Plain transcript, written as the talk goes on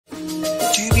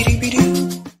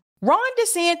Ron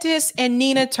DeSantis and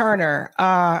Nina Turner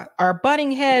are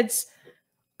butting heads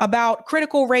about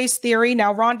critical race theory.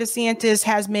 Now, Ron DeSantis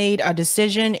has made a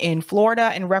decision in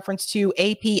Florida in reference to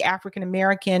AP African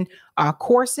American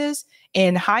courses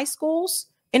in high schools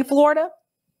in Florida.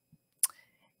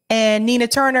 And Nina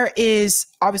Turner is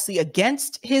obviously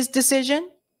against his decision.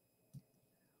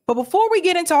 But before we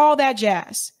get into all that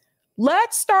jazz,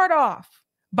 let's start off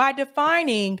by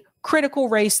defining critical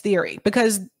race theory,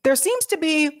 because there seems to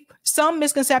be some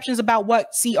misconceptions about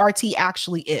what CRT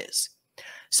actually is.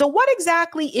 So what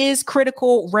exactly is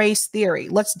critical race theory?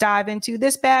 Let's dive into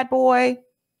this bad boy.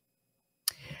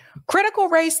 Critical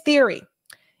race theory: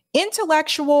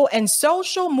 intellectual and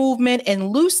social movement and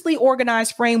loosely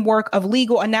organized framework of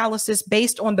legal analysis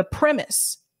based on the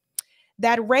premise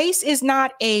that race is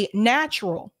not a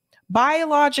natural,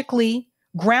 biologically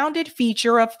grounded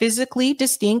feature of physically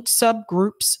distinct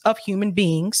subgroups of human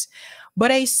beings, but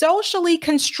a socially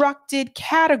constructed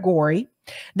category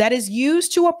that is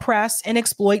used to oppress and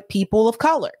exploit people of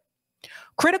color.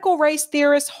 Critical race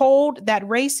theorists hold that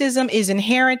racism is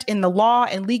inherent in the law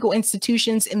and legal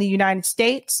institutions in the United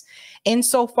States,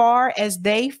 insofar as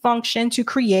they function to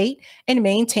create and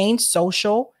maintain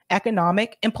social,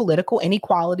 economic, and political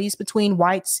inequalities between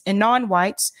whites and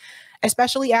non-whites,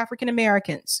 especially African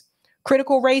Americans.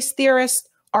 Critical race theorists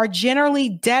are generally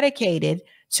dedicated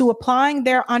to applying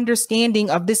their understanding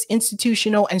of this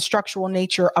institutional and structural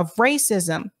nature of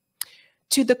racism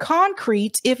to the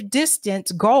concrete, if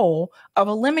distant, goal of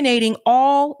eliminating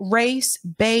all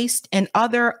race-based and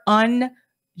other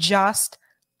unjust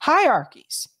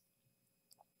hierarchies.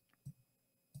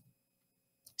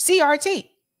 CRT.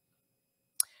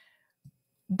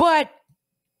 But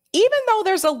even though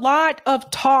there's a lot of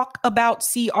talk about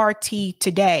CRT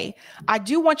today, I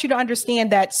do want you to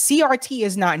understand that CRT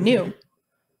is not new.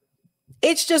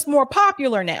 It's just more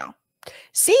popular now.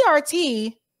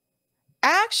 CRT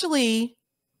actually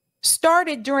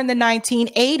started during the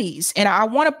 1980s. And I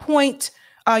want to point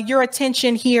your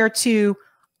attention here to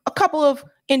a couple of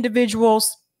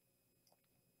individuals.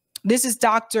 This is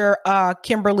Dr.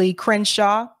 Kimberly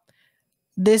Crenshaw.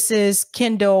 This is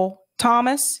Kendall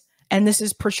Thomas. And this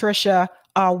is Patricia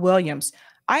Williams.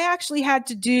 I actually had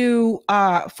to do,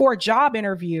 for a job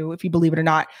interview, if you believe it or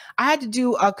not, I had to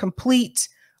do a complete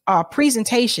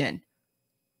presentation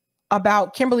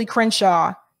about Kimberly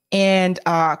Crenshaw and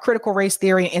critical race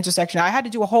theory and intersection. I had to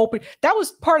do a whole, that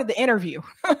was part of the interview.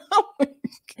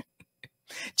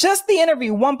 Just the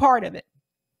interview, one part of it.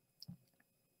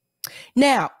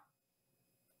 Now,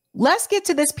 let's get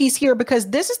to this piece here, because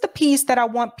this is the piece that I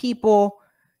want people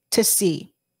to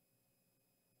see.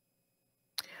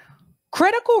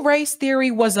 Critical race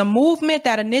theory was a movement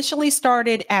that initially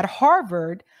started at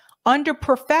Harvard under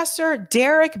Professor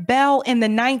Derek Bell in the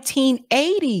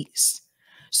 1980s.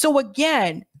 So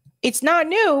again, it's not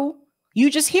new. You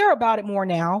just hear about it more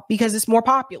now because it's more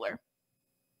popular.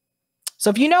 So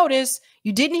if you notice,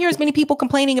 you didn't hear as many people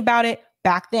complaining about it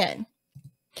back then.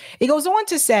 It goes on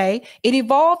to say it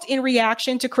evolved in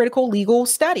reaction to critical legal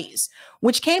studies,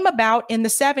 which came about in the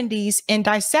 70s and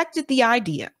dissected the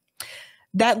idea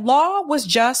that law was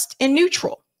just and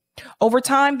neutral. Over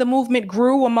time, the movement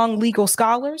grew among legal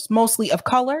scholars, mostly of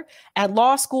color, at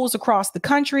law schools across the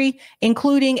country,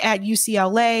 including at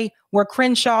UCLA, where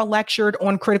Crenshaw lectured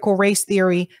on critical race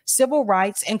theory, civil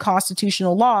rights, and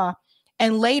constitutional law,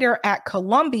 and later at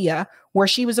Columbia, where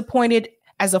she was appointed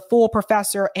as a full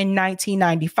professor in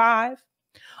 1995,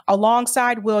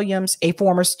 alongside Williams, a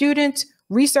former student,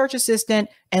 research assistant,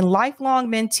 and lifelong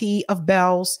mentee of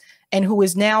Bell's, and who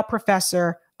is now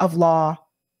professor of law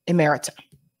emerita.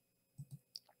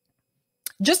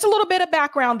 Just a little bit of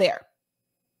background there.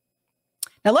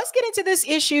 Now let's get into this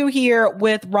issue here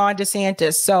with Ron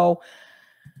DeSantis. So,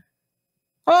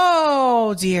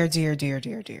 oh dear.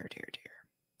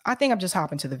 I think I'm just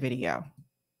hopping to the video.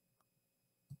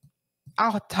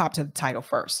 I'll hop to the title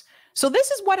first. So this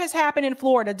is what has happened in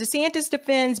Florida. DeSantis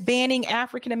defends banning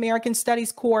African American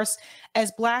Studies course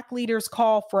as Black leaders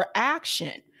call for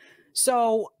action.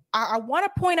 So I want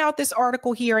to point out this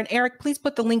article here. And Eric, please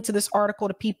put the link to this article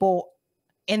to people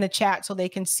in the chat so they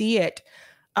can see it.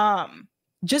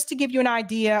 Just to give you an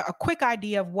idea, a quick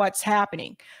idea of what's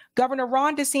happening. Governor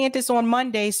Ron DeSantis on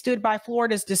Monday stood by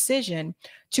Florida's decision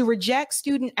to reject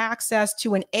student access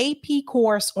to an AP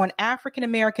course on African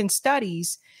American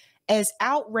studies as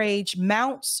outrage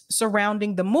mounts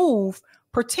surrounding the move,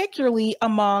 particularly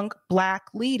among Black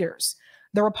leaders.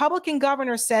 The Republican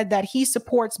governor said that he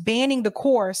supports banning the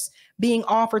course being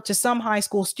offered to some high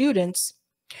school students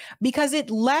because its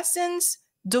lessons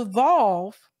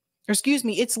delve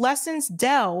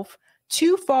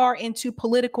too far into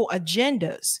political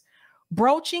agendas,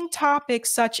 broaching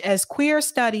topics such as queer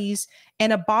studies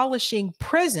and abolishing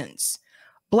prisons.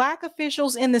 Black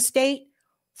officials in the state,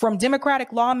 from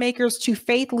Democratic lawmakers to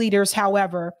faith leaders,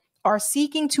 however, are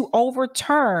seeking to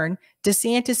overturn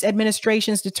DeSantis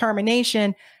administration's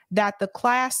determination that the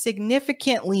class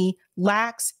significantly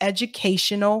lacks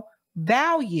educational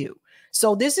value.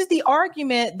 So this is the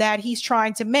argument that he's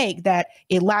trying to make, that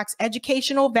it lacks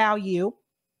educational value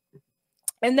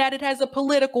and that it has a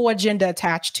political agenda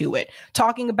attached to it,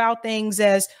 talking about things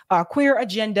as a queer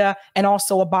agenda and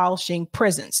also abolishing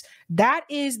prisons. That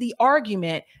is the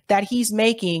argument that he's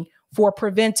making for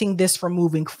preventing this from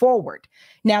moving forward.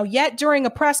 Now, yet during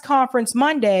a press conference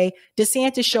Monday,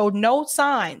 DeSantis showed no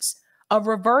signs of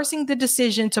reversing the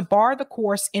decision to bar the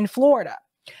course in Florida.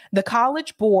 The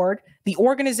College Board, the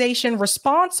organization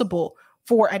responsible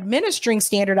for administering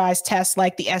standardized tests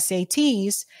like the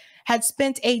SATs, had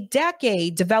spent a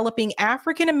decade developing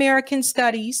African American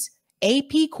Studies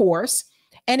AP course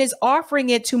and is offering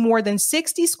it to more than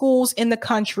 60 schools in the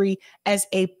country as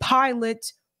a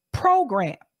pilot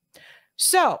program.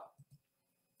 So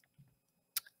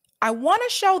I want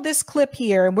to show this clip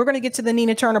here, and we're going to get to the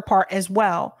Nina Turner part as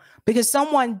well, because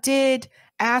someone did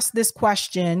ask this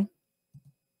question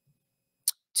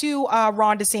to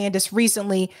Ron DeSantis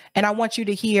recently, and I want you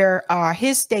to hear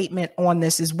his statement on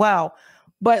this as well.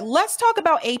 But let's talk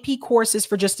about AP courses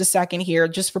for just a second here,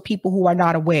 just for people who are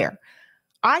not aware.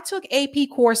 I took AP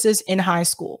courses in high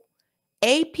school.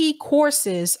 AP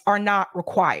courses are not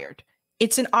required.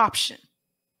 It's an option.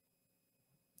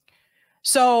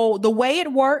 So the way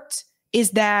it worked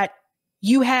is that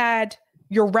you had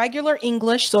your regular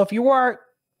English. So if you were,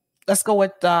 let's go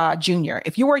with junior.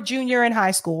 If you were a junior in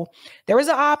high school, there was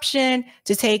an option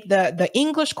to take the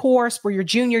English course for your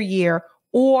junior year,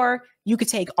 or you could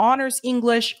take honors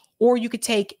English, or you could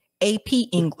take AP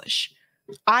English.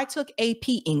 I took AP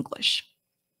English.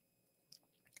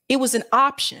 It was an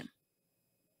option.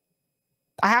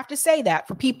 I have to say that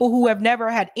for people who have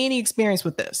never had any experience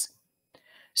with this.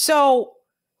 So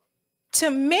to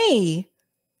me,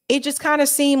 it just kind of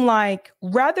seemed like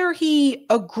whether he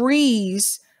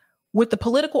agrees with the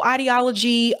political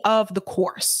ideology of the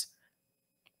course,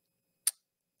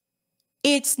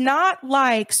 it's not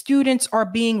like students are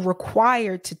being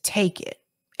required to take it.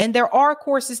 And there are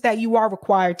courses that you are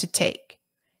required to take.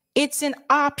 It's an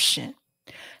option.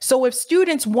 So if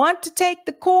students want to take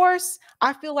the course,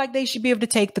 I feel like they should be able to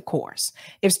take the course.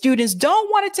 If students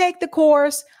don't want to take the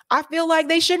course, I feel like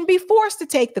they shouldn't be forced to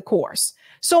take the course.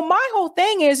 So my whole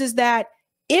thing is that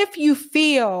if you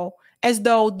feel as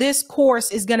though this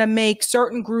course is going to make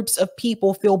certain groups of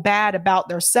people feel bad about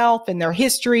their self and their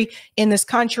history in this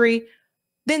country,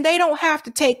 then they don't have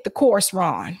to take the course,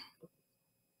 Ron.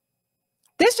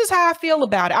 This is just how I feel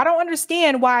about it. I don't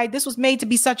understand why this was made to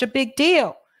be such a big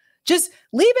deal. Just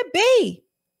leave it be.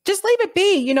 Just leave it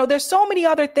be. You know, there's so many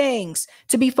other things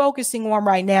to be focusing on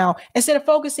right now instead of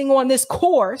focusing on this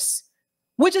course,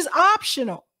 which is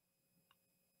optional.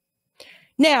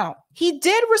 Now, he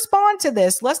did respond to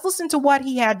this. Let's listen to what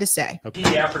he had to say.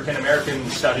 The African American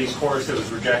Studies course that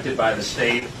was rejected by the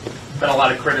state. Been a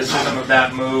lot of criticism of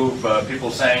that move.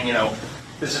 People saying, you know,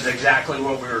 this is exactly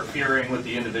what we were fearing with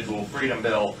the individual freedom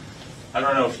bill. I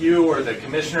don't know if you or the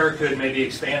commissioner could maybe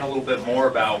expand a little bit more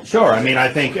about. Sure. I mean, I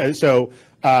think so.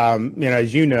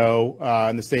 As you know,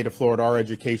 in the state of Florida, our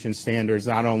education standards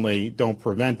not only don't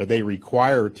prevent, but they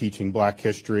require teaching Black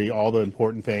history, all the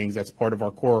important things. That's part of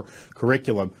our core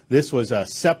curriculum. This was a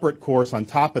separate course on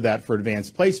top of that for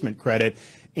advanced placement credit.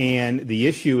 And the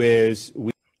issue is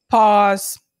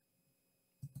Pause.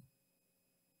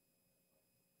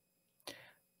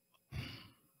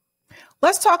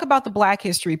 Let's talk about the Black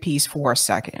history piece for a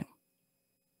second.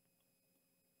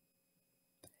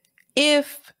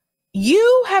 If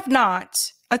you have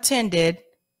not attended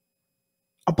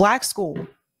a Black school,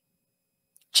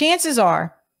 chances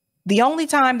are the only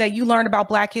time that you learn about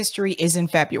Black history is in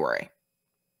February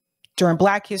during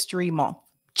Black History Month.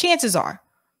 Chances are.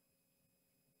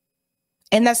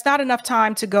 And that's not enough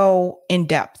time to go in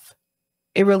depth.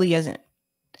 It really isn't.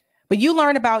 But you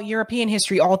learn about European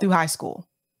history all through high school,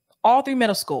 all through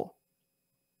middle school.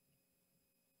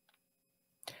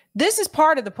 This is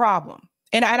part of the problem.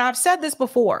 And I've said this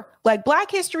before, like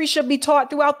Black history should be taught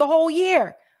throughout the whole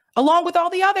year, along with all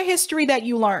the other history that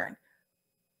you learn.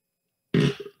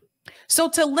 So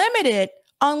to limit it,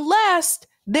 unless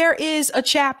there is a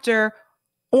chapter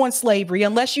on slavery,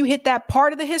 unless you hit that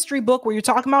part of the history book where you're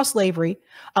talking about slavery,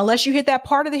 unless you hit that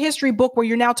part of the history book where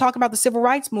you're now talking about the civil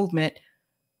rights movement,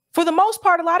 for the most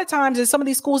part, a lot of times in some of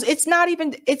these schools, it's not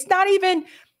even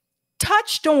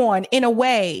touched on in a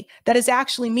way that is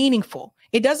actually meaningful.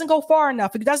 It doesn't go far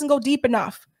enough. It doesn't go deep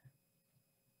enough.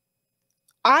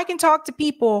 I can talk to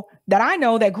people that I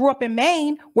know that grew up in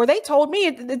Maine where they told me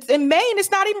in Maine, it's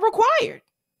not even required.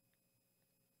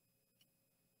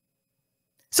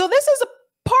 So this is a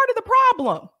part of the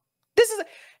problem. This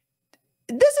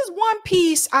is one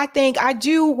piece I think I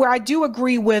do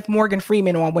agree with Morgan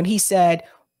Freeman on when he said,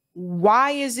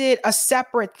 why is it a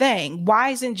separate thing? Why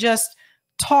isn't just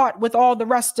taught with all the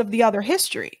rest of the other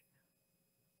history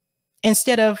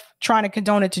instead of trying to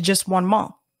condone it to just one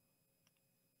month?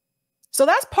 So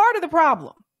that's part of the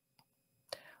problem.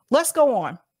 Let's go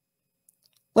on.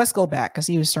 Let's go back because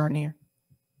he was starting here.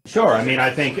 Sure. I mean, I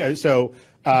think so.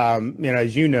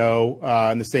 As you know,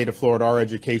 in the state of Florida, our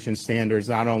education standards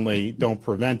not only don't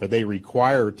prevent, but they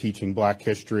require teaching Black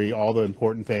history, all the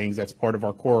important things. That's part of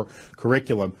our core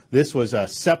curriculum. This was a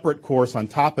separate course on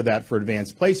top of that for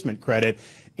advanced placement credit.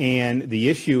 And the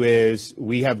issue is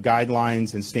we have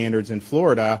guidelines and standards in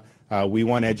Florida. We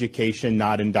want education,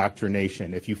 not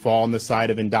indoctrination. If you fall on the side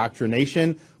of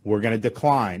indoctrination, we're going to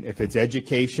decline. If it's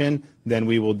education, then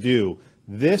we will do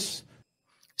this.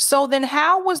 So then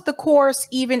how was the course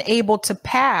even able to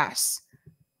pass?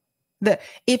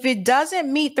 If it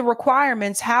doesn't meet the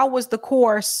requirements, how was the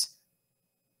course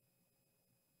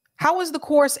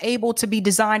able to be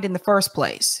designed in the first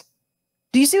place?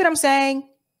 Do you see what I'm saying?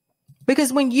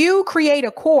 Because when you create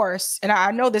a course, and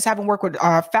I know this, having worked with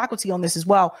faculty on this as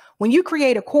well, when you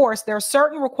create a course, there are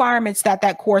certain requirements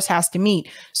that course has to meet.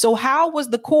 So how was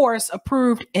the course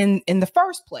approved in the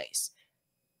first place?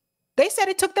 They said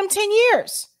it took them 10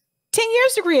 years. 10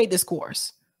 years to create this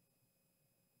course.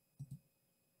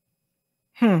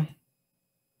 We're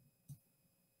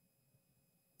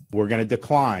going to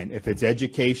decline. If it's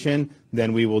education,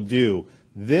 then we will do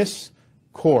this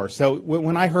course. So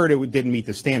when I heard it didn't meet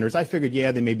the standards, I figured,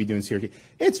 yeah, they may be doing CRT.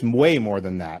 It's way more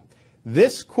than that.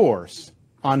 This course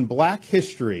on Black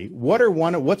history,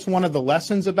 what's one of the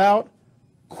lessons about?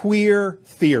 Queer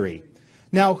theory.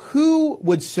 Now, who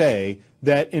would say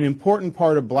that an important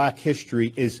part of Black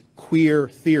history is queer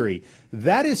theory?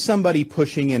 That is somebody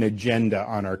pushing an agenda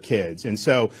on our kids. And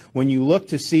so when you look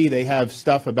to see they have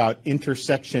stuff about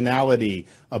intersectionality,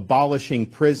 abolishing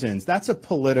prisons, that's a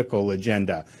political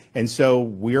agenda. And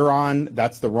so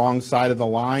that's the wrong side of the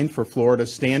line for Florida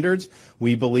standards.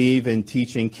 We believe in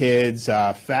teaching kids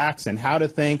facts and how to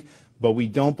think, but we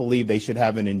don't believe they should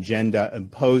have an agenda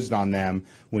imposed on them.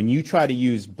 When you try to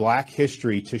use Black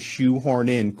history to shoehorn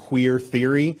in queer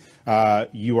theory,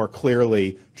 you are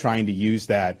clearly trying to use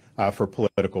that for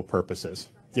political purposes.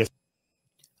 Yes.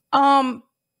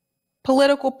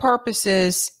 Political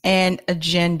purposes and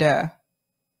agenda.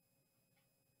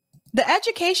 The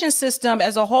education system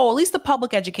as a whole, at least the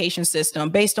public education system,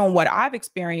 based on what I've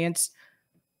experienced,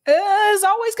 has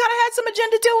always kind of had some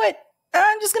agenda to it.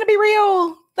 I'm just going to be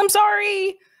real. I'm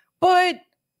sorry, but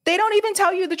they don't even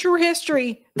tell you the true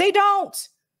history. They don't.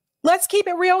 Let's keep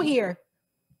it real here.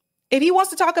 If he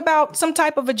wants to talk about some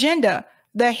type of agenda,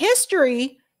 the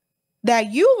history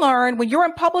that you learn when you're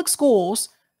in public schools,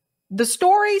 the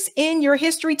stories in your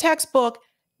history textbook,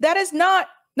 that is not,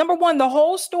 number one, the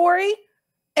whole story.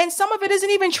 And some of it isn't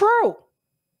even true.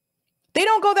 They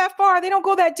don't go that far. They don't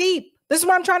go that deep. This is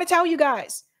what I'm trying to tell you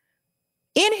guys.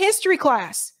 In history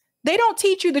class, they don't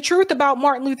teach you the truth about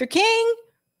Martin Luther King.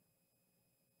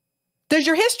 Does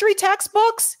your history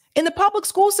textbooks in the public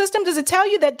school system, does it tell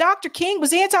you that Dr. King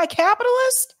was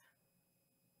anti-capitalist?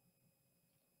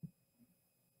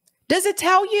 Does it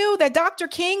tell you that Dr.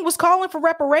 King was calling for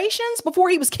reparations before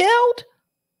he was killed?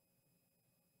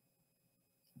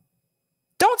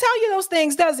 Don't tell you those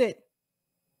things, does it?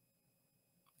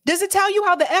 Does it tell you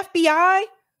how the FBI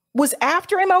was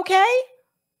after MLK?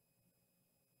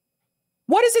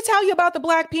 What does it tell you about the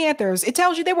Black Panthers? It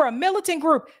tells you they were a militant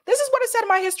group. This is what it said in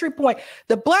my history point.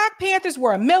 The Black Panthers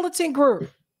were a militant group.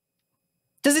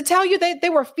 Does it tell you that they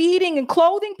were feeding and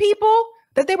clothing people?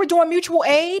 That they were doing mutual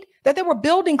aid? That they were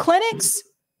building clinics?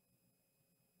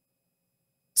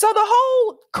 So the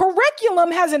whole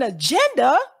curriculum has an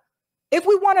agenda if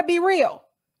we want to be real.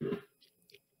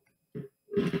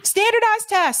 Standardized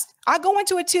test. I'll go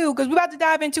into it too because we're about to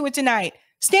dive into it tonight.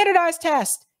 Standardized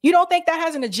test. You don't think that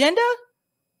has an agenda?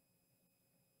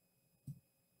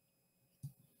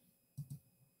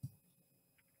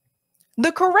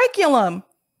 The curriculum,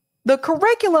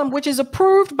 which is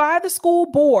approved by the school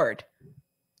board,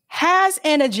 has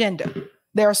an agenda.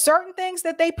 There are certain things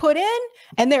that they put in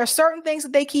and there are certain things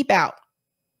that they keep out.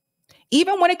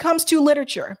 Even when it comes to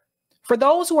literature, for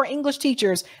those who are English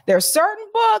teachers, there are certain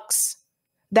books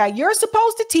that you're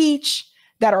supposed to teach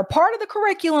that are part of the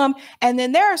curriculum, and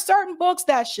then there are certain books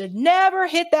that should never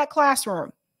hit that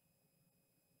classroom.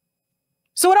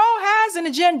 So it all has an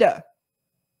agenda.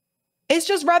 It's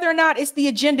just whether or not it's the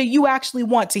agenda you actually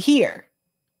want to hear.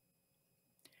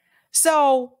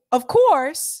 So, of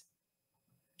course,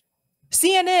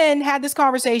 CNN had this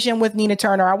conversation with Nina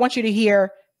Turner. I want you to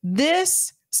hear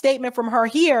this statement from her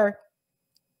here.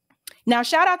 Now,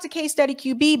 shout out to Case Study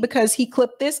QB because he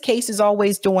clipped this. Case is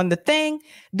always doing the thing.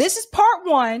 This is part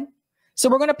one. So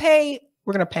we're going to play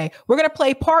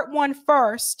part one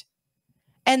first,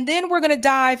 and then we're going to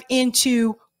dive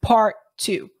into part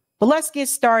two. But let's get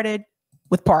started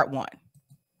with part one.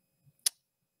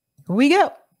 Here we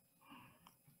go.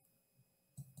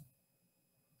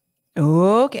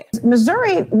 Okay.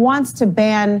 Missouri wants to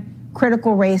ban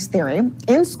critical race theory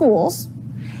in schools,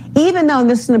 even though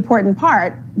this is an important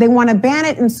part. They want to ban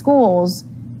it in schools,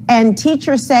 and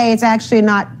teachers say it's actually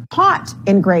not taught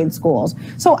in grade schools.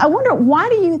 So I wonder, why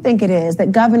do you think it is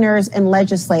that governors and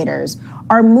legislators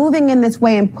are moving in this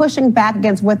way and pushing back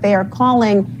against what they are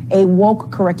calling a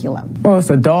woke curriculum? Well, it's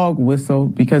a dog whistle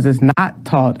because it's not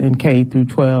taught in K through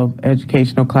 12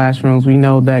 educational classrooms. We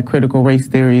know that critical race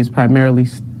theory is primarily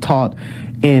taught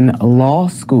in law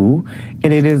school,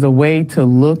 and it is a way to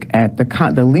look at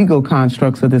the legal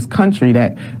constructs of this country,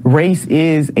 that race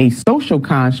is a social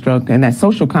construct, and that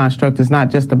social construct is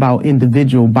not just about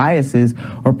individual biases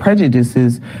or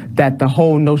prejudices, that the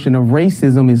whole notion of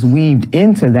racism is weaved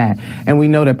into that. And we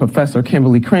know that Professor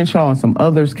Kimberly Crenshaw and some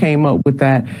others came up with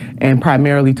that and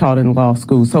primarily taught in law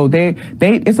school. So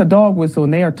it's a dog whistle,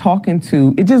 and they are talking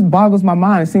to, it just boggles my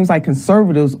mind. It seems like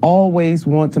conservatives always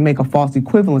want to make a false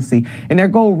equivalency, and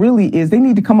their goal really is they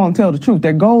need to come on and tell the truth.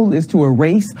 Their goal is to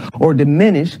erase or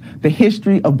diminish the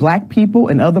history of Black people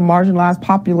and other marginalized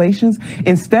populations.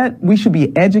 Instead, we should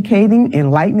be educating,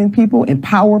 enlightening people,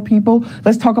 empower people.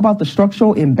 Let's talk about the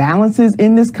structural imbalances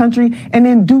in this country and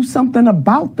then do something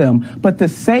about them. But to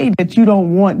say that you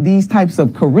don't want these types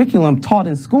of curriculum taught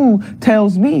in school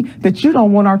tells me that you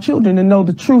don't want our children to know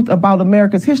the truth about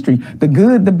America's history, the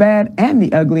good, the bad, and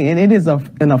the ugly. And it is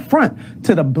an affront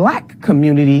to the Black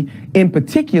community in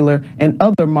particular and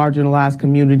other marginalized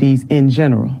communities in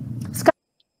general.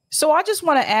 So I just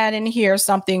want to add in here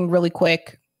something really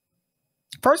quick.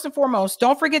 First and foremost,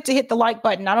 don't forget to hit the like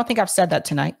button. I don't think I've said that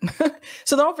tonight.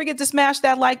 So don't forget to smash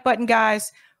that like button,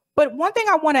 guys. But one thing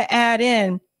I want to add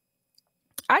in,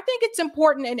 I think it's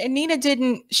important, and Nina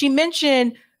she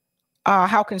mentioned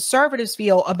how conservatives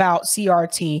feel about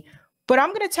CRT. But I'm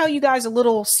going to tell you guys a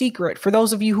little secret for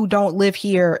those of you who don't live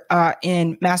here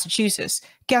in Massachusetts.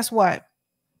 Guess what?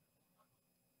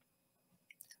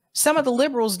 Some of the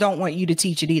liberals don't want you to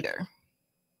teach it either.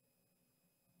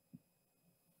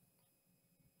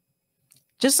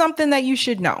 Just something that you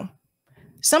should know.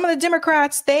 Some of the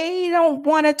Democrats, they don't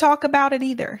want to talk about it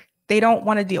either. They don't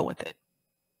want to deal with it.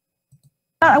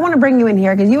 I want to bring you in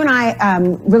here because you and I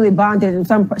really bonded in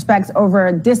some respects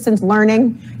over distance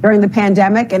learning during the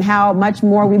pandemic and how much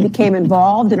more we became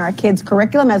involved in our kids'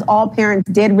 curriculum, as all parents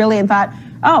did really, and thought,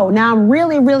 oh, now I'm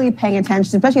really, really paying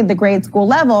attention, especially at the grade school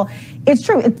level. It's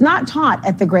true, it's not taught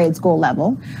at the grade school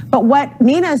level. But what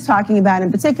Nina is talking about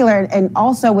in particular, and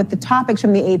also with the topics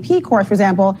from the AP course, for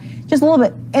example, just a little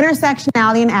bit,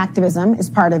 intersectionality and activism is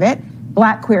part of it.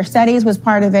 Black queer studies was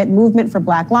part of it, movement for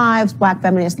Black lives, Black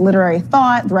feminist literary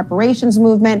thought, the reparations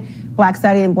movement, Black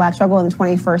study and Black struggle in the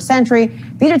 21st century.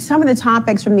 These are some of the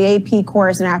topics from the AP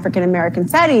course in African American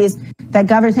studies that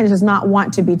Governor DeSantis does not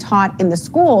want to be taught in the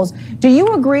schools. Do you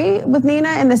agree with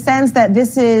Nina in the sense that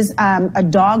this is a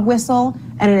dog whistle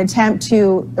and an attempt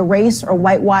to erase or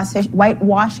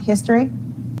whitewash history?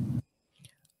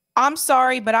 I'm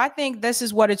sorry, but I think this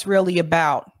is what it's really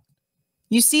about.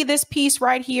 You see this piece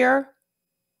right here?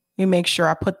 Let me make sure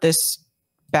I put this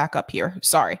back up here.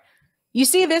 Sorry. You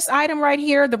see this item right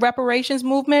here, the reparations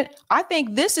movement? I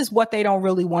think this is what they don't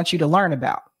really want you to learn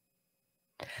about.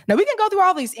 Now, we can go through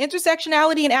all these: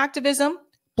 intersectionality and activism,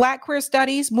 Black queer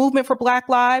studies, movement for Black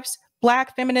lives,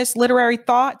 Black feminist literary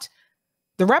thought,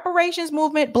 the reparations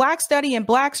movement, Black study, and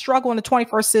Black struggle in the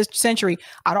 21st century.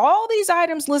 Out of all these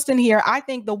items listed here, I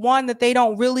think the one that they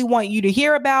don't really want you to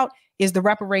hear about is the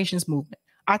reparations movement.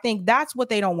 I think that's what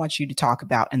they don't want you to talk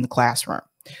about in the classroom.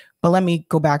 But let me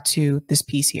go back to this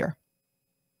piece here.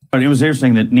 It was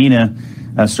interesting that Nina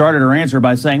started her answer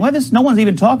by saying, well, no one's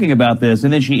even talking about this.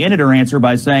 And then she ended her answer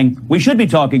by saying, we should be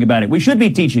talking about it. We should be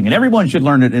teaching it. Everyone should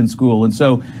learn it in school. And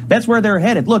so that's where they're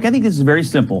headed. Look, I think this is very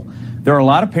simple. There are a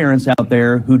lot of parents out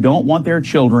there who don't want their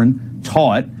children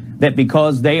taught that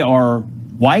because they are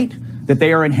white, that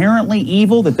they are inherently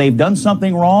evil, that they've done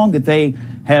something wrong, that they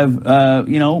have,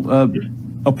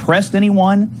 oppressed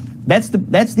anyone, That's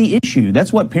the issue.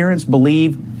 That's what parents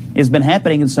believe has been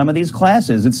happening in some of these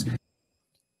classes.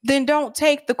 Then don't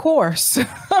take the course.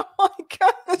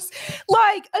 Because,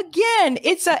 like, again,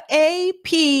 it's an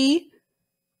AP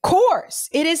course.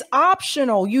 It is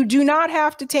optional. You do not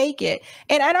have to take it.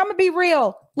 And I'm gonna be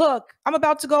real. Look, I'm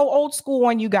about to go old school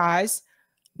on you guys.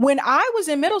 When I was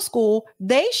in middle school,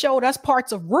 they showed us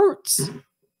parts of Roots.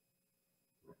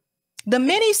 The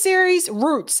miniseries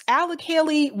Roots, Alec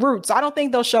Haley Roots. I don't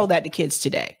think they'll show that to kids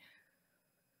today.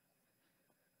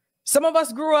 Some of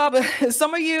us grew up,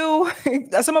 some of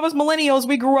us millennials,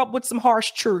 we grew up with some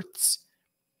harsh truths.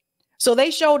 So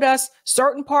they showed us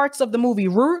certain parts of the movie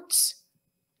Roots,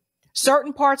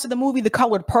 certain parts of the movie The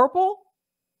Colored Purple.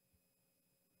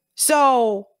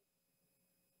 So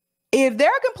if they're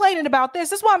complaining about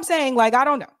this, that's why I'm saying, like, I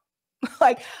don't know.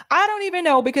 Like, I don't even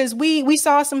know, because we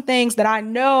saw some things that I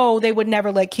know they would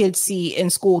never let kids see in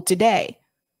school today.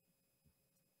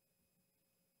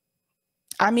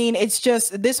 I mean, it's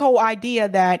just this whole idea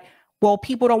that, well,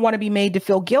 people don't want to be made to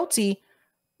feel guilty,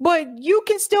 but you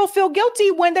can still feel guilty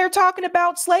when they're talking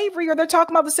about slavery or they're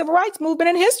talking about the civil rights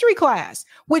movement in history class,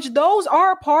 which those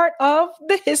are part of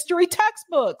the history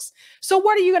textbooks. So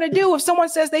what are you going to do if someone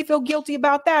says they feel guilty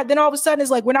about that? Then all of a sudden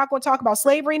it's like, we're not going to talk about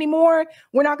slavery anymore.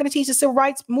 We're not going to teach the civil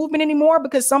rights movement anymore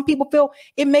because some people feel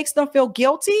it makes them feel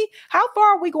guilty. How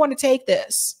far are we going to take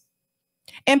this?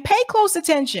 And pay close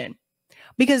attention,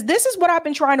 because this is what I've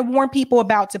been trying to warn people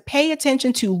about, to pay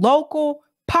attention to local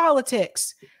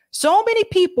politics. So many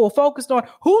people focused on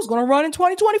who's going to run in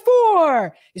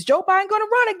 2024. Is Joe Biden going to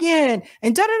run again?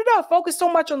 And focus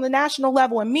so much on the national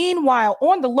level. And meanwhile,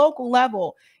 on the local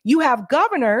level, you have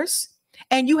governors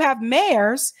and you have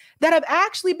mayors that have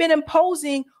actually been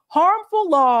imposing harmful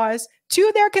laws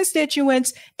to their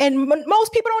constituents. And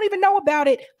most people don't even know about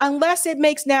it unless it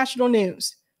makes national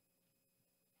news.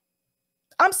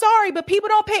 I'm sorry, but people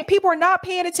are not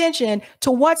paying attention to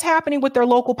what's happening with their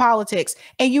local politics.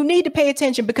 And you need to pay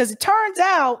attention, because it turns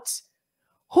out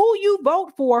who you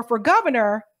vote for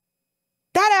governor,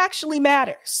 that actually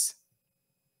matters.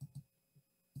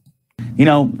 You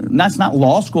know, that's not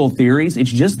law school theories. It's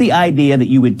just the idea that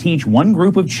you would teach one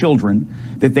group of children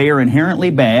that they are inherently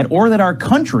bad, or that our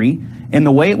country, in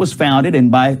the way it was founded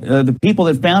and by the people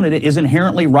that founded it, is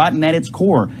inherently rotten at its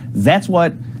core. That's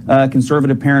what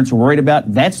conservative parents are worried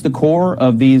about. That's the core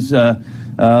of these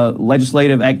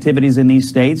legislative activities in these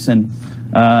states. And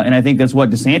I think that's what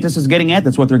DeSantis is getting at.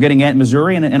 That's what they're getting at in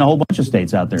Missouri and a whole bunch of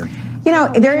states out there. You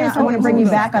know, I want to bring you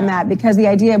back on that, because the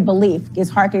idea of belief is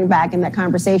harkening back in that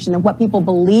conversation of what people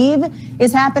believe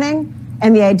is happening,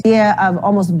 and the idea of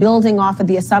almost building off of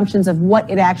the assumptions of what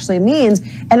it actually means.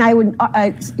 And I would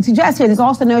suggest here, there's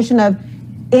also the notion of,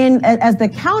 as the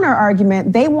counter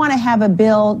argument, they want to have a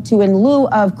bill to, in lieu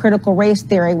of critical race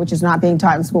theory, which is not being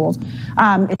taught in schools,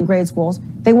 in grade schools,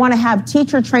 they want to have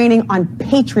teacher training on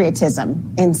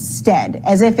patriotism instead,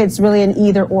 as if it's really an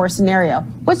either or scenario.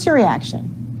 What's your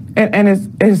reaction? And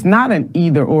it's not an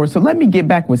either or. So let me get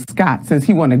back with Scott, since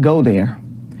he want to go there.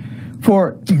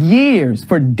 For years,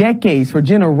 for decades, for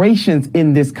generations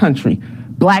in this country,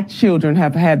 Black children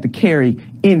have had to carry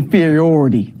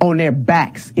inferiority on their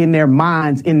backs, in their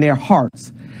minds, in their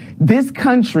hearts. This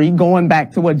country, going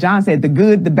back to what John said, the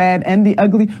good, the bad, and the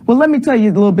ugly. Well, let me tell you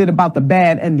a little bit about the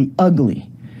bad and the ugly.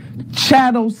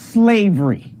 Chattel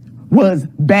slavery was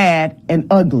bad and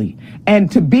ugly.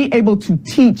 And to be able to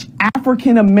teach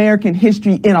African-American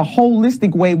history in a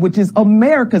holistic way, which is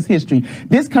America's history.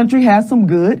 This country has some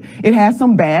good, it has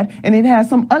some bad, and it has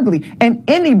some ugly. And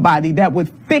anybody that would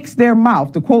fix their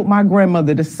mouth, to quote my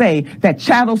grandmother, to say that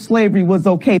chattel slavery was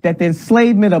okay, that the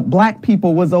enslavement of Black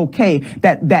people was okay,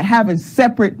 that having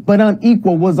separate but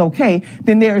unequal was okay,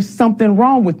 then there is something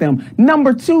wrong with them.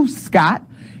 Number two, Scott,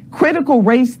 critical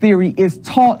race theory is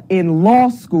taught in law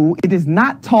school. It is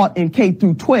not taught in K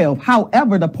through 12.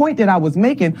 However, the point that I was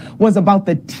making was about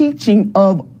the teaching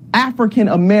of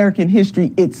African-American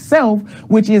history itself,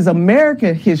 which is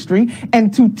American history.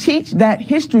 And to teach that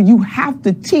history, you have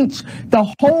to teach the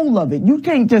whole of it. You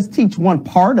can't just teach one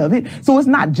part of it. So it's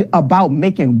not about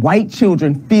making white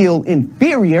children feel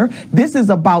inferior. This is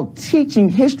about teaching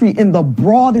history in the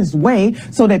broadest way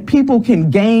so that people can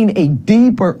gain a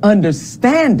deeper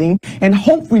understanding. And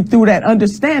hopefully through that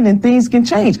understanding, things can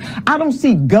change. I don't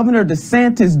see Governor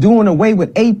DeSantis doing away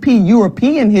with AP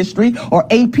European history or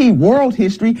AP world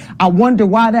history. I wonder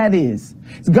why that is.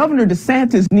 Governor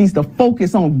DeSantis needs to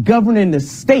focus on governing the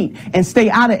state and stay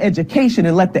out of education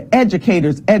and let the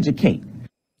educators educate.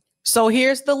 So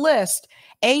here's the list.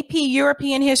 AP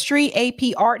European History,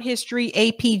 AP Art History,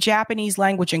 AP Japanese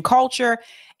Language and Culture,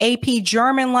 AP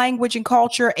German Language and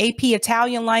Culture, AP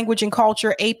Italian Language and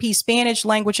Culture, AP Spanish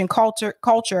Language and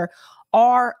Culture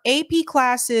are AP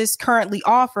classes currently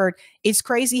offered. It's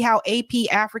crazy how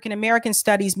AP African American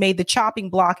Studies made the chopping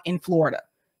block in Florida.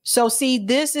 So see,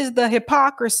 this is the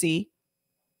hypocrisy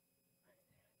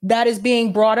that is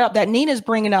being brought up, that Nina's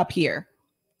bringing up here.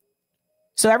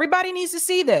 So everybody needs to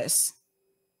see this.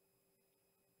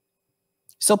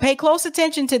 So pay close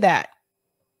attention to that.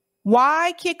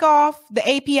 Why kick off the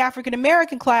AP African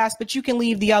American class, but you can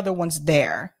leave the other ones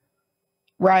there,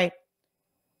 right?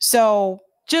 So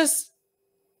just,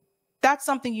 that's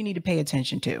something you need to pay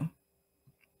attention to.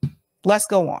 Let's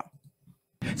go on.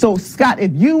 So, Scott,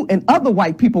 if you and other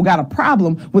white people got a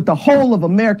problem with the whole of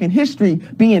American history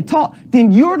being taught,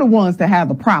 then you're the ones that have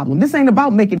the problem. This ain't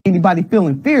about making anybody feel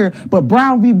inferior, but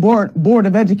Brown v. Board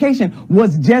of Education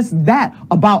was just that,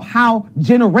 about how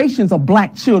generations of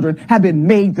black children have been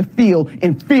made to feel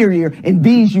inferior in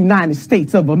these United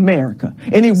States of America.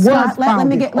 And it Scott, was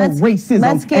founded on racism.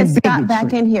 Let's get and Scott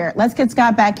back in here. Let's get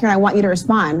Scott back here, and I want you to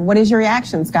respond. What is your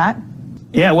reaction, Scott?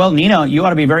 Yeah, well, Nina, you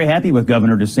ought to be very happy with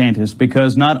Governor DeSantis,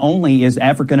 because not only is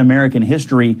African American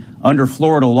history under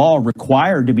Florida law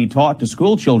required to be taught to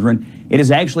school children, it has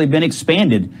actually been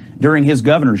expanded during his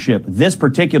governorship. This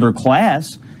particular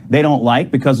class they don't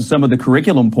like because of some of the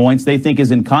curriculum points they think is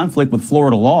in conflict with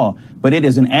Florida law, but it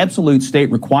is an absolute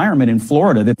state requirement in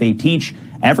Florida that they teach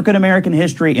African American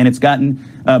history, and it's gotten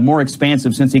more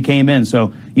expansive since he came in.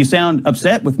 So you sound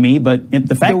upset with me, but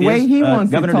the fact is,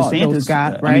 Governor DeSantis,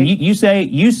 Scott, right? I mean, you say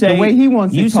the way he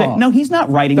wants to talk. No, he's not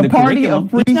writing the curriculum.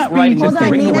 He's not writing the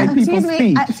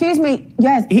curriculum. Excuse me.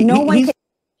 Yes, no one can.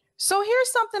 So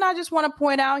here's something I just want to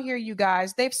point out here, you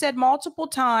guys. They've said multiple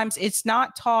times it's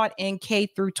not taught in K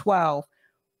through 12,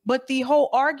 but the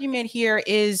whole argument here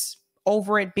is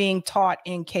over it being taught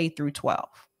in K through 12.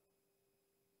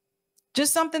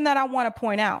 Just something that I want to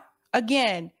point out.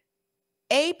 Again,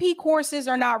 AP courses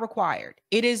are not required.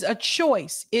 It is a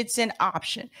choice. It's an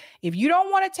option. If you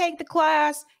don't want to take the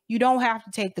class, you don't have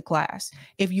to take the class.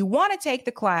 If you want to take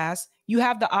the class, you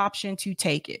have the option to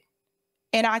take it.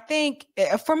 And I think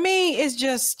for me, it's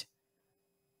just,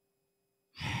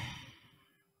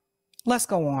 let's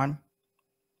go on.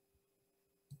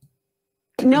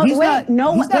 No, he's wait,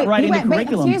 no, he's not writing the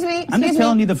curriculum. Excuse me. I'm just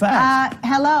telling you the facts.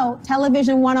 Hello,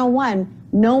 Television 101.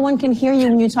 No one can hear you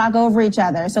when you talk over each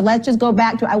other. So let's just go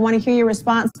back to, I want to hear your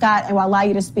response, Scott, and we'll allow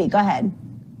you to speak. Go ahead.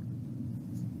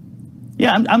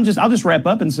 Yeah, I'll just wrap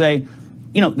up and say,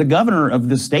 you know, the governor of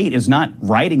the state is not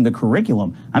writing the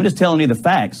curriculum. I'm just telling you the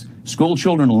facts. School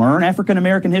children learn African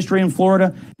American history in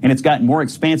Florida, and it's gotten more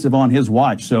expansive on his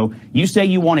watch. So you say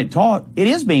you want it taught. It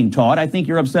is being taught. I think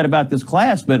you're upset about this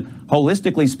class, but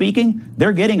holistically speaking,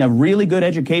 they're getting a really good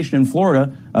education in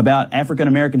Florida about African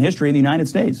American history in the United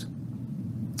States.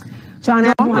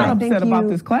 John, I'm not upset about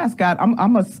this class, Scott.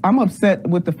 I'm upset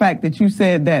with the fact that you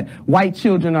said that white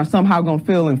children are somehow going to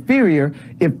feel inferior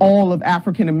if all of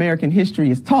African American history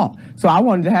is taught. So I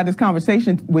wanted to have this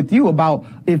conversation with you about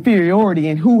inferiority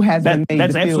and who has been made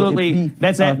to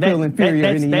feel inferior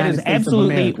in the United States of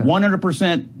America.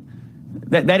 100%.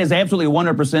 That is absolutely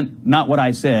 100% not what I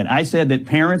said. I said that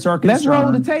parents are concerned. Let's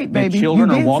roll the tape, baby. That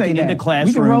children are walking into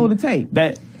classrooms. We can roll the tape.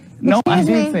 No, I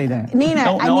didn't say that. Nina,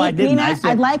 I didn't. Nina,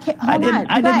 I'd like it. Hold on.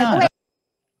 I did not.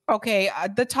 Okay,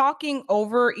 the talking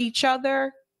over each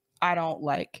other, I don't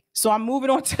like. So I'm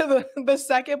moving on to the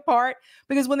second part,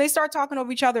 because when they start talking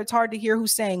over each other, it's hard to hear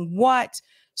who's saying what.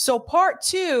 So part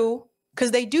two, because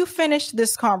they do finish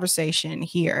this conversation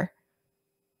here.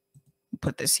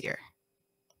 Put this here.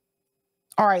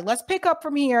 All right, let's pick up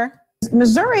from here.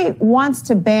 Missouri wants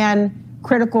to ban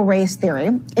critical race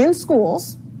theory in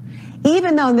schools.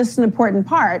 Even though this is an important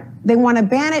part, they want to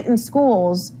ban it in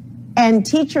schools, and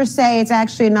teachers say it's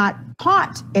actually not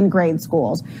taught in grade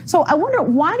schools. So I wonder,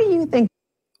 why do you think?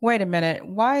 Wait a minute.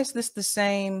 Why is this the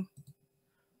same?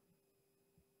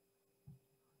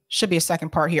 Should be a second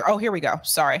part here. Oh, here we go.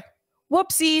 Sorry.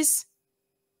 Whoopsies.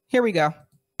 Here we go.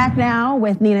 Back now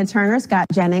with Nina Turner, Scott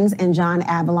Jennings, and John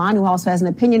Avalon, who also has an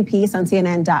opinion piece on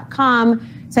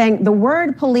CNN.com saying the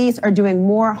word police are doing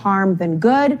more harm than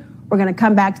good. We're going to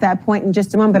come back to that point in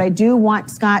just a moment, but I do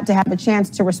want Scott to have a chance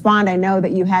to respond. I know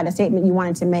that you had a statement you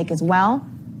wanted to make as well.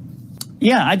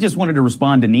 Yeah, I just wanted to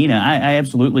respond to Nina. I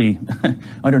absolutely,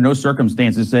 under no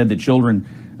circumstances, said that children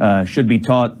should be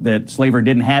taught that slavery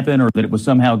didn't happen or that it was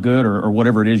somehow good or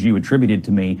whatever it is you attributed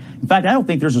to me. In fact, I don't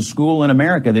think there's a school in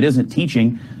America that isn't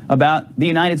teaching about the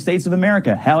United States of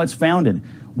America, how it's founded,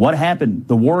 what happened,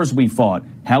 the wars we fought,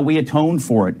 how we atoned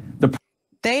for it.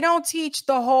 They don't teach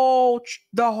the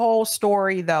whole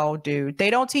story though, dude.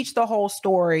 They don't teach the whole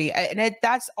story. And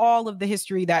that's all of the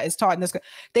history that is taught in this.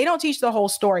 They don't teach the whole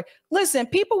story. Listen,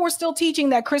 people were still teaching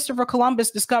that Christopher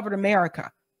Columbus discovered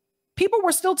America. People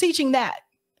were still teaching that.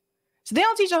 So they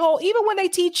don't teach the whole, even when they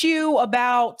teach you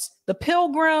about the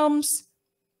Pilgrims.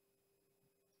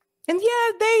 And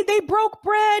yeah, they broke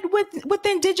bread with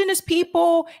indigenous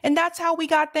people, and that's how we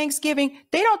got Thanksgiving.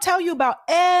 They don't tell you about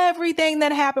everything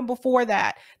that happened before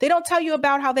that. They don't tell you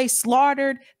about how they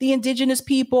slaughtered the indigenous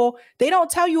people. They don't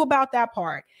tell you about that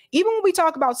part. Even when we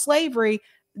talk about slavery,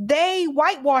 they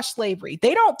whitewash slavery.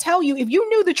 They don't tell you. If you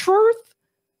knew the truth,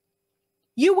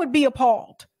 you would be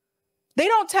appalled. They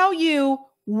don't tell you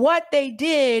what they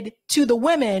did to the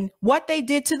women, what they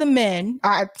did to the men.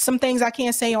 Some things I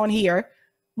can't say on here.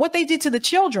 What they did to the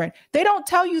children. They don't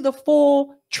tell you the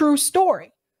full true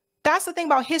story. That's the thing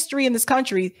about history in this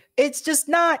country. It's just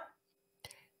not,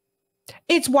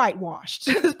 it's whitewashed.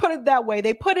 Let's put it that way.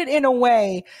 They put it in a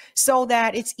way so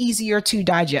that it's easier to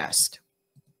digest.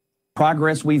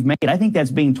 Progress we've made. I think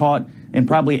that's being taught in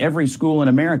probably every school in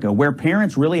America. Where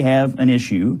parents really have an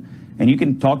issue, and you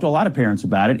can talk to a lot of parents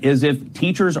about it, is if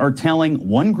teachers are telling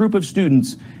one group of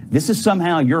students, this is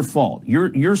somehow your fault.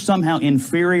 You're somehow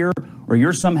inferior, or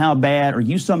you're somehow bad, or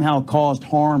you somehow caused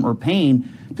harm or pain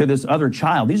to this other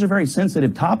child. These are very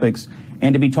sensitive topics,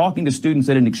 and to be talking to students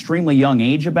at an extremely young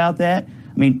age about that,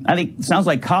 I mean, I think it sounds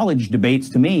like college debates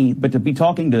to me, but to be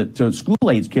talking to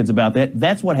school-age kids about that,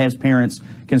 that's what has parents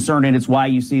concerned, and it's why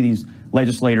you see these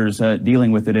legislators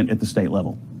dealing with it at the state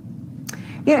level.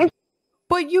 Yeah,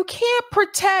 but you can't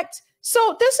protect.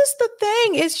 So this is the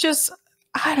thing. It's just,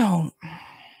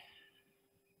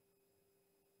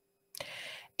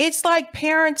 it's like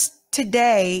parents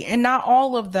today, and not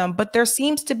all of them, but there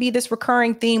seems to be this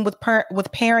recurring theme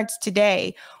with parents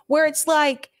today, where it's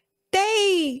like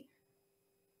they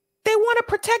want to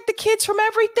protect the kids from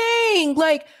everything.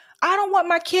 Like, I don't want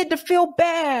my kid to feel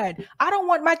bad. I don't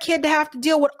want my kid to have to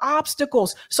deal with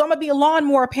obstacles. So I'm going to be a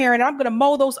lawnmower parent. And I'm going to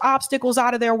mow those obstacles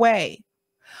out of their way.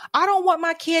 I don't want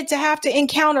my kid to have to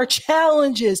encounter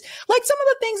challenges. Like some of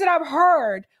the things that I've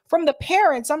heard from the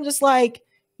parents, I'm just like,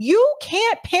 you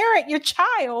can't parent your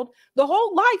child the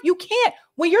whole life. You can't.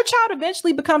 When your child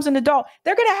eventually becomes an adult,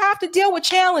 they're going to have to deal with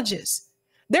challenges.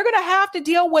 They're going to have to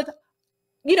deal with,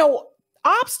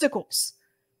 obstacles.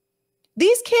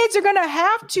 These kids are going to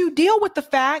have to deal with the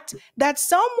fact that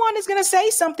someone is going to say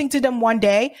something to them one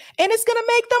day, and it's going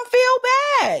to make them feel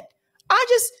bad.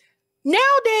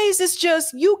 Nowadays, it's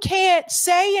just, you can't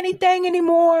say anything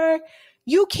anymore.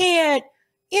 You can't,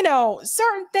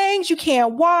 certain things you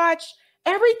can't watch.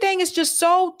 Everything is just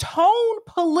so tone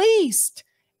policed,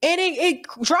 and it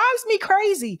drives me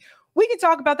crazy. We can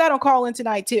talk about that on Call In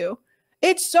tonight too.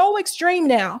 It's so extreme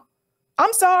now.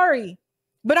 I'm sorry,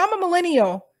 but I'm a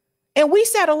millennial, and we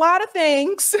said a lot of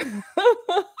things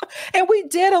and we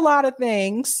did a lot of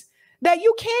things that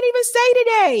you can't even say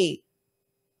today.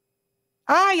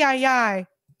 Aye.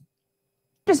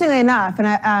 Interestingly enough,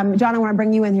 and John, I want to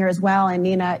bring you in here as well, and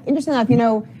Nina, interestingly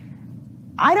enough,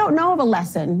 I don't know of a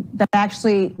lesson that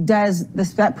actually does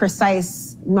that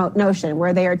precise notion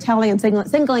where they are telling and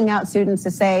singling out students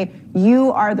to say,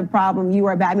 you are the problem, you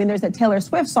are bad. I mean, there's a Taylor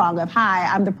Swift song of, hi,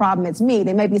 I'm the problem, it's me.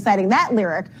 They may be citing that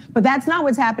lyric, but that's not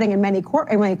what's happening in many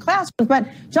classrooms. But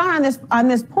John, on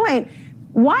this point,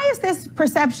 why is this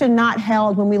perception not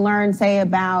held when we learn, say,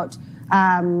 about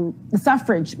the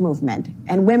suffrage movement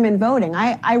and women voting?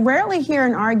 I rarely hear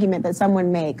an argument that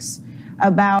someone makes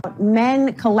about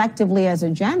men collectively as a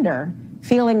gender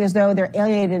feeling as though they're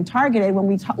alienated and targeted when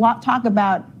we talk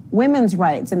about women's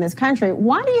rights in this country.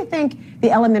 Why do you think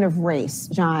the element of race,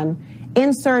 John,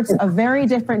 inserts a very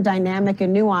different dynamic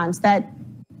and nuance that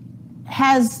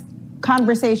has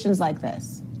conversations like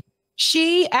this?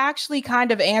 She actually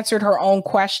kind of answered her own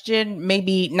question,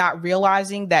 maybe not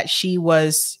realizing that she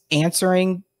was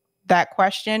answering that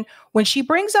question. When she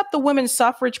brings up the women's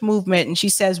suffrage movement and she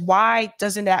says, why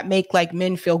doesn't that make like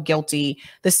men feel guilty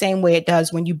the same way it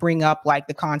does when you bring up like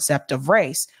the concept of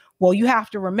race? Well, you have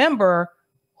to remember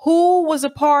who was a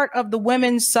part of the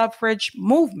women's suffrage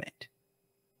movement.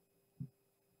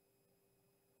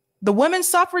 The women's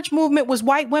suffrage movement was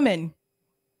white women.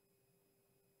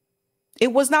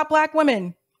 It was not black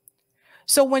women.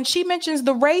 So when she mentions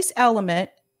the race element,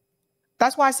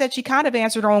 that's why I said she kind of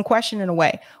answered her own question in a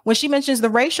way. When she mentions the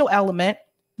racial element,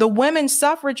 the women's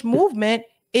suffrage movement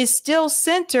is still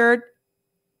centered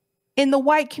in the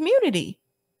white community.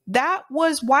 That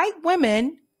was white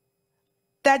women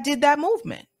that did that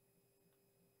movement.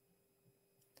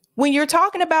 When you're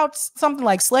talking about something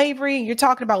like slavery, you're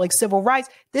talking about like civil rights,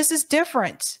 this is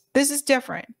different. This is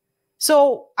different.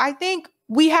 So I think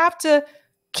we have to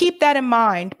keep that in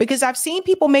mind, because I've seen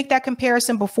people make that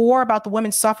comparison before about the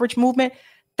women's suffrage movement.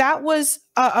 That was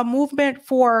a movement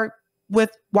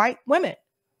with white women.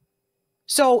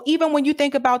 So even when you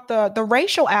think about the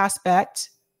racial aspect,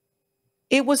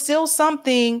 it was still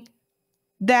something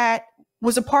that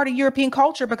was a part of European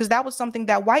culture, because that was something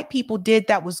that white people did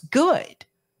that was good,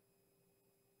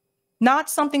 not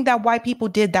something that white people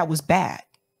did that was bad.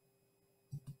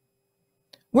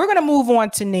 We're going to move on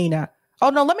to Nina. Oh,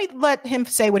 no, let him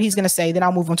say what he's going to say. Then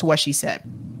I'll move on to what she said.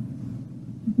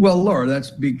 Well, Laura,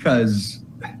 that's because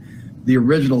the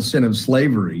original sin of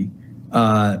slavery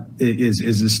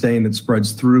is a stain that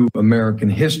spreads through American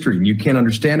history. And you can't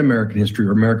understand American history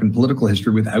or American political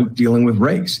history without dealing with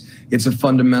race. It's a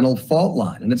fundamental fault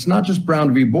line. And it's not just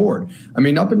Brown v. Board. I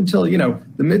mean, up until, the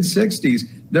mid 60s,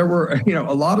 there were,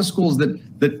 a lot of schools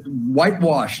that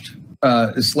whitewashed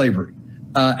slavery.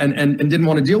 And didn't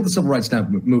want to deal with the civil rights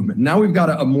movement. Now we've got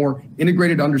a more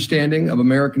integrated understanding of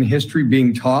American history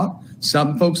being taught.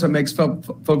 Some folks, that makes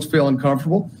folks feel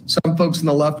uncomfortable. Some folks on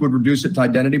the left would reduce it to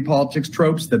identity politics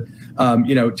tropes that,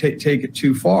 take it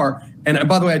too far. And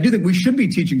by the way, I do think we should be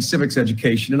teaching civics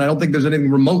education, and I don't think there's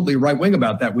anything remotely right-wing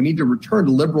about that. We need to return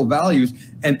to liberal values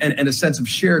and a sense of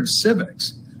shared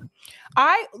civics.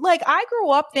 I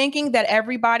grew up thinking that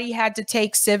everybody had to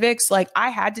take civics. Like, I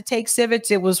had to take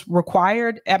civics. It was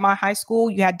required at my high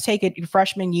school. You had to take it your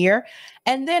freshman year.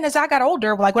 And then as I got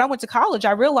older, like when I went to college,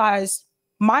 I realized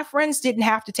my friends didn't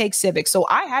have to take civics. So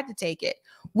I had to take it.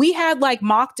 We had like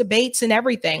mock debates and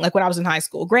everything, like when I was in high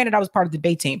school. Granted, I was part of the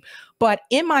debate team, but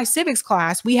in my civics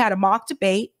class, we had a mock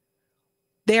debate.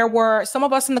 There were some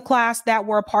of us in the class that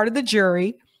were a part of the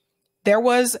jury. There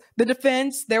was the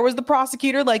defense, there was the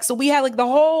prosecutor. So we had like the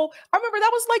whole, I remember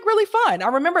that was like really fun. I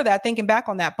remember that, thinking back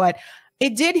on that, but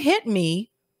it did hit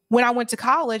me when I went to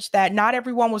college that not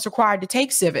everyone was required to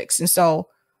take civics. And so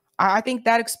I think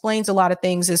that explains a lot of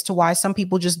things as to why some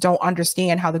people just don't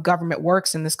understand how the government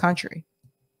works in this country.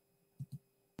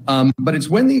 But it's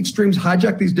when the extremes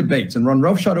hijack these debates and run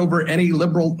roughshod over any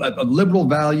liberal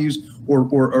values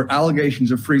or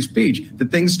allegations of free speech that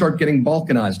things start getting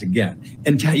balkanized again.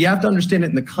 And you have to understand it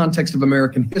in the context of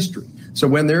American history. So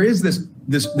when there is this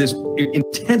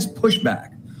intense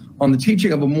pushback on the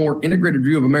teaching of a more integrated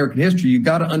view of American history, you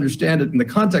got to understand it in the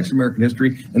context of American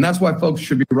history. And that's why folks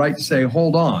should be right to say,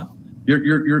 hold on,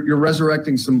 you're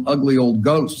resurrecting some ugly old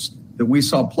ghosts that we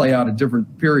saw play out at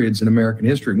different periods in American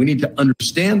history. We need to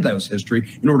understand those history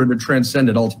in order to transcend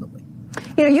it ultimately.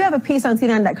 You have a piece on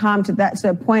CNN.com to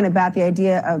the point about the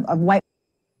idea of white.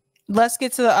 Let's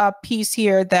get to the piece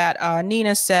here that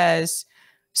Nina says.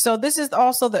 So this is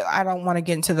also I don't want to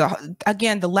get into the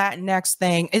Latinx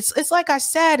thing. It's like I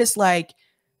said, it's like,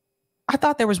 I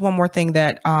thought there was one more thing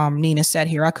that Nina said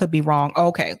here. I could be wrong.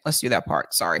 Okay, let's do that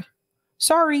part.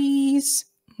 Sorries.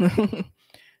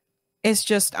 It's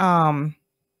just, you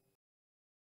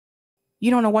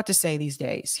don't know what to say these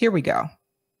days. Here we go.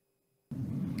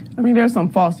 I mean, there's some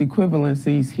false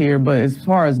equivalencies here, but as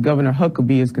far as Governor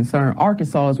Huckabee is concerned,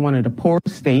 Arkansas is one of the poorest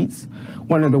states,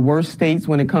 one of the worst states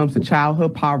when it comes to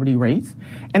childhood poverty rates.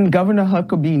 And Governor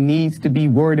Huckabee needs to be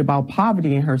worried about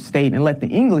poverty in her state and let the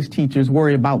English teachers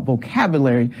worry about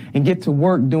vocabulary and get to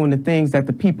work doing the things that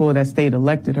the people of that state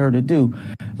elected her to do.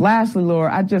 Lastly,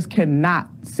 Laura, I just cannot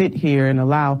sit here and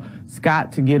allow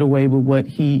Scott to get away with what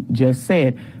he just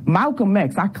said. Malcolm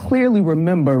X, I clearly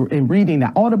remember in reading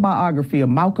the autobiography of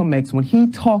Malcolm X when he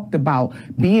talked about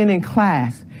being in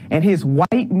class and his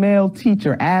white male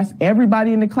teacher asked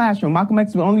everybody in the classroom, Malcolm X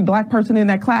was the only black person in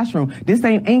that classroom, this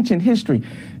ain't ancient history,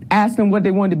 asked them what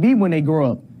they wanted to be when they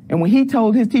grow up. And when he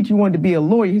told his teacher he wanted to be a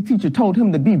lawyer, his teacher told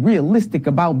him to be realistic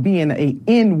about being an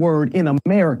N-word in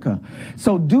America.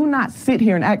 So do not sit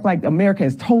here and act like America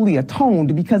has totally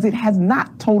atoned, because it has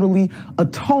not totally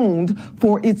atoned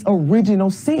for its original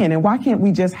sin. And why can't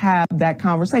we just have that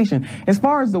conversation? As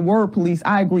far as the word police,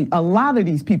 I agree. A lot of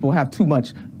these people have too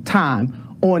much time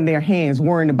on their hands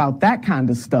worrying about that kind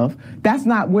of stuff. That's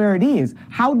not where it is.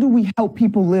 How do we help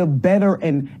people live better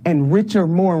and richer,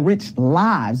 more enriched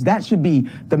lives? That should be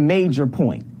the major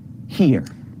point here.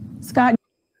 Scott?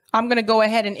 I'm going to go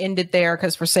ahead and end it there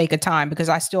because for sake of time, because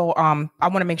I still, I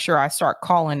want to make sure I start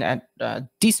calling at a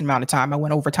decent amount of time. I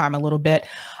went over time a little bit.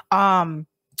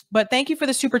 But thank you for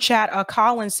the super chat.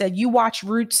 Colin said, you watch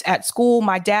Roots at school.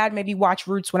 My dad made me watch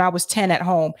Roots when I was 10 at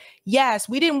home. Yes,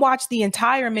 we didn't watch the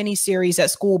entire miniseries at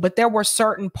school, but there were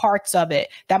certain parts of it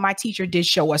that my teacher did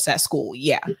show us at school.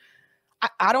 Yeah.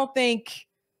 I don't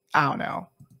know.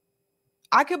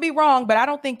 I could be wrong, but I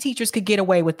don't think teachers could get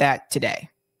away with that today.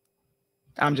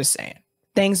 I'm just saying.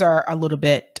 Things are a little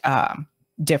bit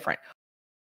different.